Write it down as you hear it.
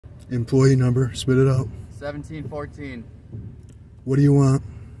Employee number, spit it out. 1714. What do you want?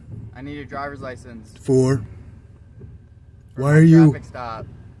 I need your driver's license. For? For Why my are you? Traffic stop.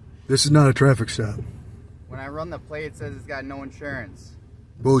 This is not a traffic stop. When I run the plate, it says it's got no insurance.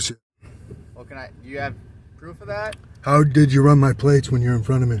 Bullshit. Well, do you have proof of that? How did you run my plates when you're in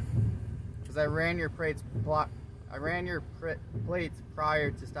front of me? Because I ran your plates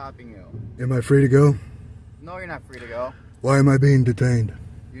prior to stopping you. Am I free to go? No, you're not free to go. Why am I being detained?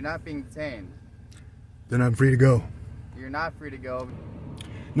 You're not being detained. Then I'm free to go. You're not free to go.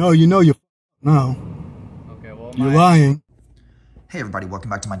 No, you know you now. Okay, well, you're lying. Hey everybody, welcome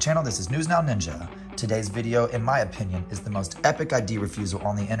back to my channel. This is News Now Ninja. Today's video, in my opinion, is the most epic ID refusal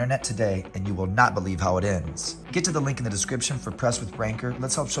on the internet today, and you will not believe how it ends. Get to the link in the description for Press with Ranker.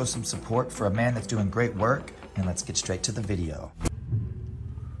 Let's help show some support for a man that's doing great work, and let's get straight to the video.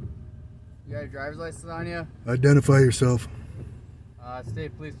 You got a driver's license on you? Identify yourself.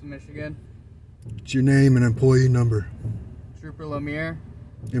 State Police of Michigan. It's your name and employee number. Trooper Lemire.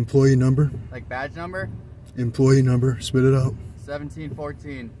 Employee number? Like badge number? Employee number, spit it out.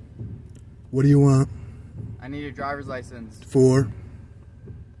 1714. What do you want? I need your driver's license. For?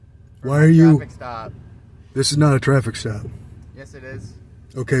 Why my are you? Traffic stop. This is not a traffic stop. Yes, it is.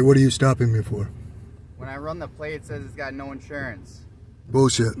 Okay, what are you stopping me for? When I run the plate, it says it's got no insurance.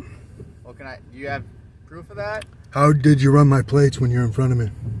 Bullshit. Well, do you have proof of that? How did you run my plates when you're in front of me?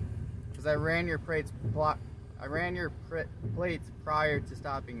 Because I ran your plates prior to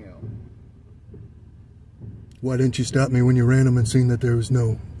stopping you. Why didn't you stop me when you ran them and seen that there was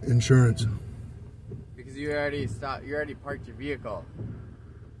no insurance? Because you already parked your vehicle.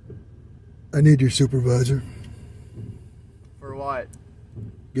 I need your supervisor. For what?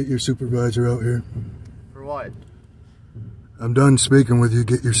 Get your supervisor out here. For what? I'm done speaking with you.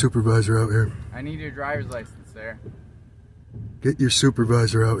 Get your supervisor out here. I need your driver's license, sir. Get your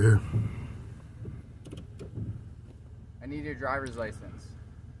supervisor out here. I need your driver's license.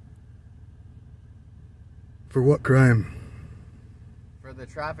 For what crime? For the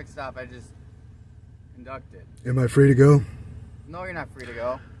traffic stop I just conducted. Am I free to go? No, you're not free to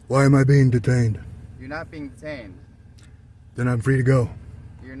go. Why am I being detained? You're not being detained. Then I'm free to go.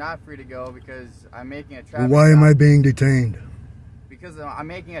 You're not free to go because I'm making a traffic Well, why am I being detained? Because I'm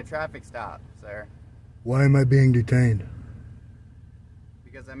making a traffic stop, sir. Why am I being detained?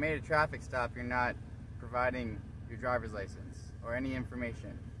 Because I made a traffic stop, you're not providing your driver's license or any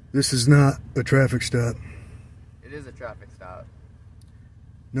information. This is not a traffic stop. It is a traffic stop.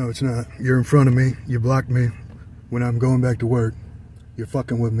 No, it's not. You're in front of me. You blocked me when I'm going back to work. You're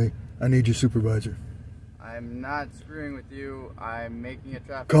fucking with me. I need your supervisor. I'm not screwing with you. I'm making a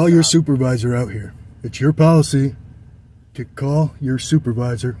traffic Call stop. your supervisor out here. It's your policy to call your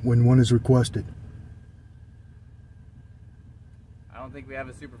supervisor when one is requested. I don't think we have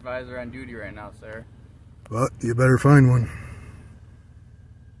a supervisor on duty right now, sir. Well, you better find one.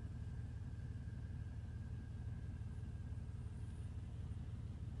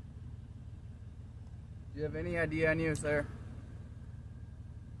 Do you have any ID on you, sir?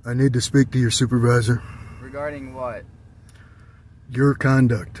 I need to speak to your supervisor. Regarding what? Your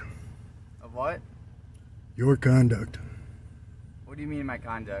conduct. Of what? Your conduct. What do you mean my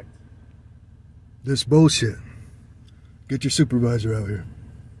conduct? This bullshit. Get your supervisor out here.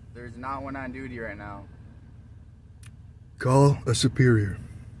 There's not one on duty right now. Call a superior.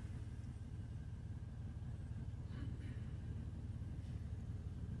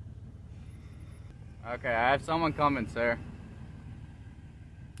 Okay, I have someone coming, sir.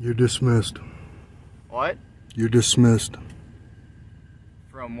 You're dismissed. What? You're dismissed.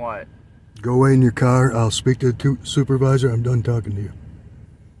 From what? Go away in your car. I'll speak to the supervisor. I'm done talking to you.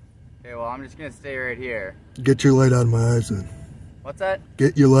 Okay, well, I'm just gonna stay right here. Get your light out of my eyes then. What's that?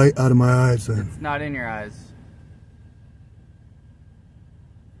 Get your light out of my eyes then. It's not in your eyes.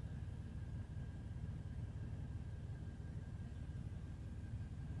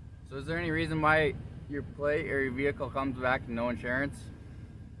 So is there any reason why your plate or your vehicle comes back to no insurance?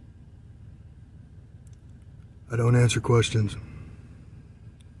 I don't answer questions.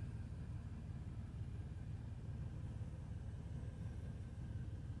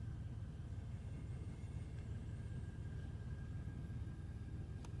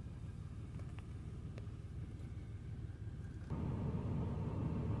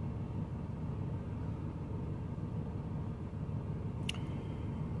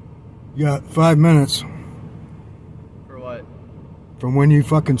 You got 5 minutes. For what? From when you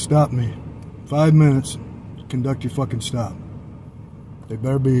fucking stopped me. 5 minutes to conduct your fucking stop. They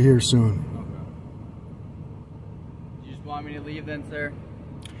better be here soon. Okay. You just want me to leave then, sir?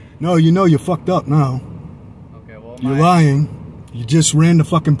 No, you know you fucked up now. Okay, well, You're lying. You just ran the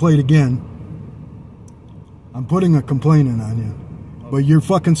fucking plate again. I'm putting a complaint in on you. Okay. But your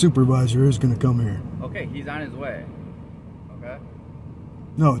fucking supervisor is going to come here. Okay, he's on his way. Okay?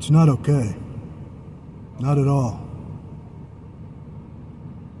 No, it's not okay. Not at all.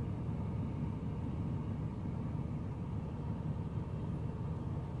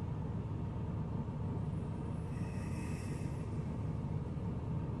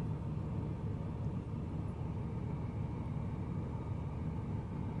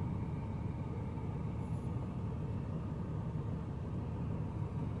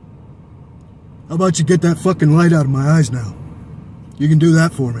 How about you get that fucking light out of my eyes now? You can do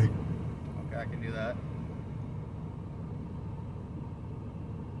that for me. Okay, I can do that.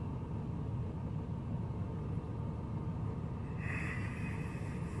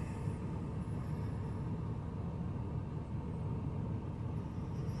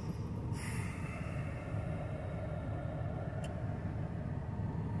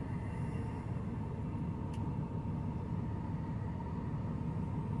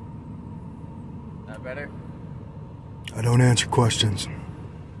 That better? I don't answer questions.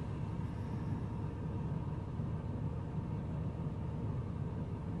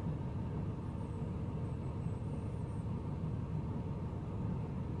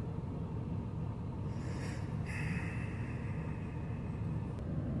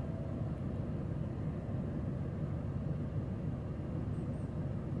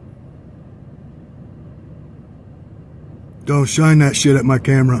 Don't shine that shit at my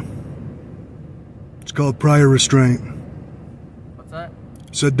camera. It's called prior restraint. What's that?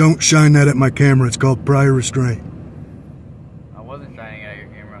 Said don't shine that at my camera. It's called prior restraint. I wasn't shining at your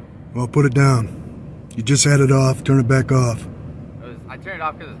camera. Well, put it down. You just had it off. Turn it back off. I turned it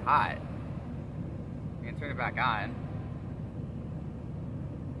off because it's hot. You can turn it back on.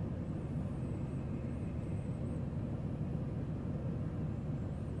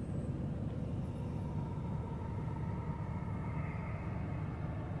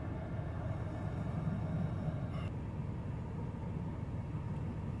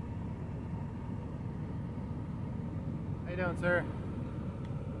 How you doing, sir?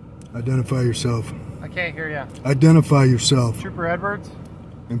 Identify yourself. I can't hear you. Identify yourself. Trooper Edwards?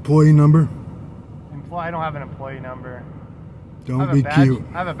 Employee number? I don't have an employee number. Don't be cute.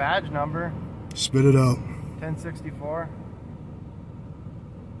 I have a badge number. Spit it out. 1064.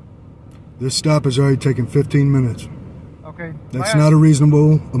 This stop has already taken 15 minutes. Okay. That's not a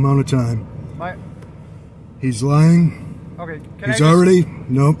reasonable amount of time. He's lying. Okay. He's already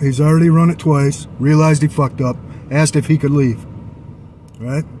run it twice. Realized he fucked up. Asked if he could leave.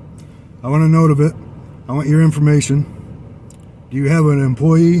 Right? I want a note of it. I want your information. Do you have an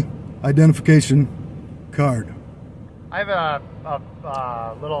employee identification card? I have a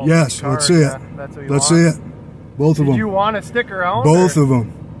little Yes, card. let's see it. That's what you let's want? see it. Both of them. Did you want to stick around? Both of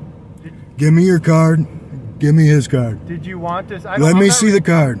them. Give me your card. Give me his card. Did you want this? Let me see the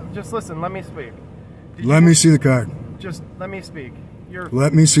card. Just listen. Let me speak. Let me see the card. Just let me speak.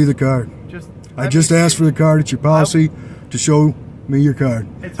 Let me see the card. I just asked for the card. It's your policy to show me your card.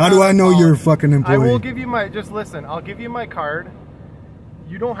 How do I know you're a fucking employee? I will give you my, just listen, I'll give you my card.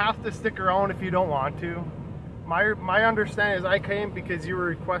 You don't have to stick around if you don't want to. My understanding is I came because you were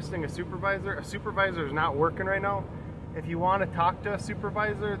requesting a supervisor. A supervisor is not working right now. If you want to talk to a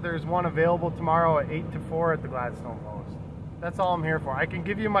supervisor, there's one available tomorrow at 8 to 4 at the Gladstone Post. That's all I'm here for. I can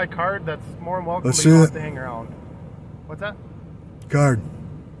give you my card. That's more than welcome, but you don't have to hang around. What's that? Card.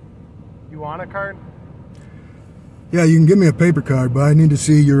 You want a card? Yeah, you can give me a paper card, but I need to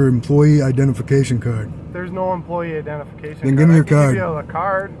see your employee identification card. There's no employee identification card. Then give me your card. Give you a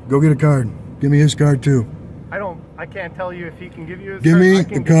card. Go get a card. Give me his card too. I can't tell you if he can give you his card. Give me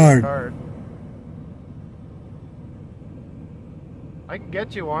the card. I can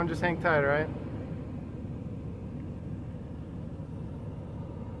get you one, just hang tight, right?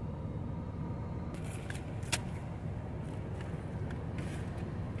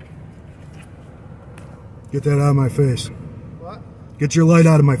 Get that out of my face. What? Get your light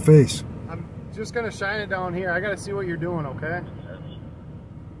out of my face. I'm just gonna shine it down here. I gotta see what you're doing, okay?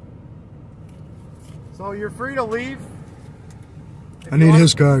 So you're free to leave. I need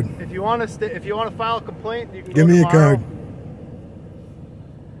his card. If you want to file a complaint, you can give me a card.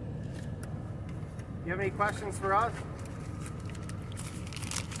 You have any questions for us?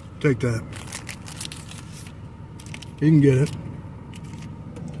 Take that. You can get it.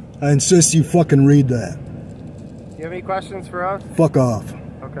 I insist you fucking read that. You have any questions for us? Fuck off.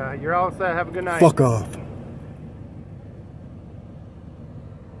 Okay, you're all set. Have a good night. Fuck off.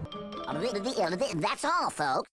 That's all, folks.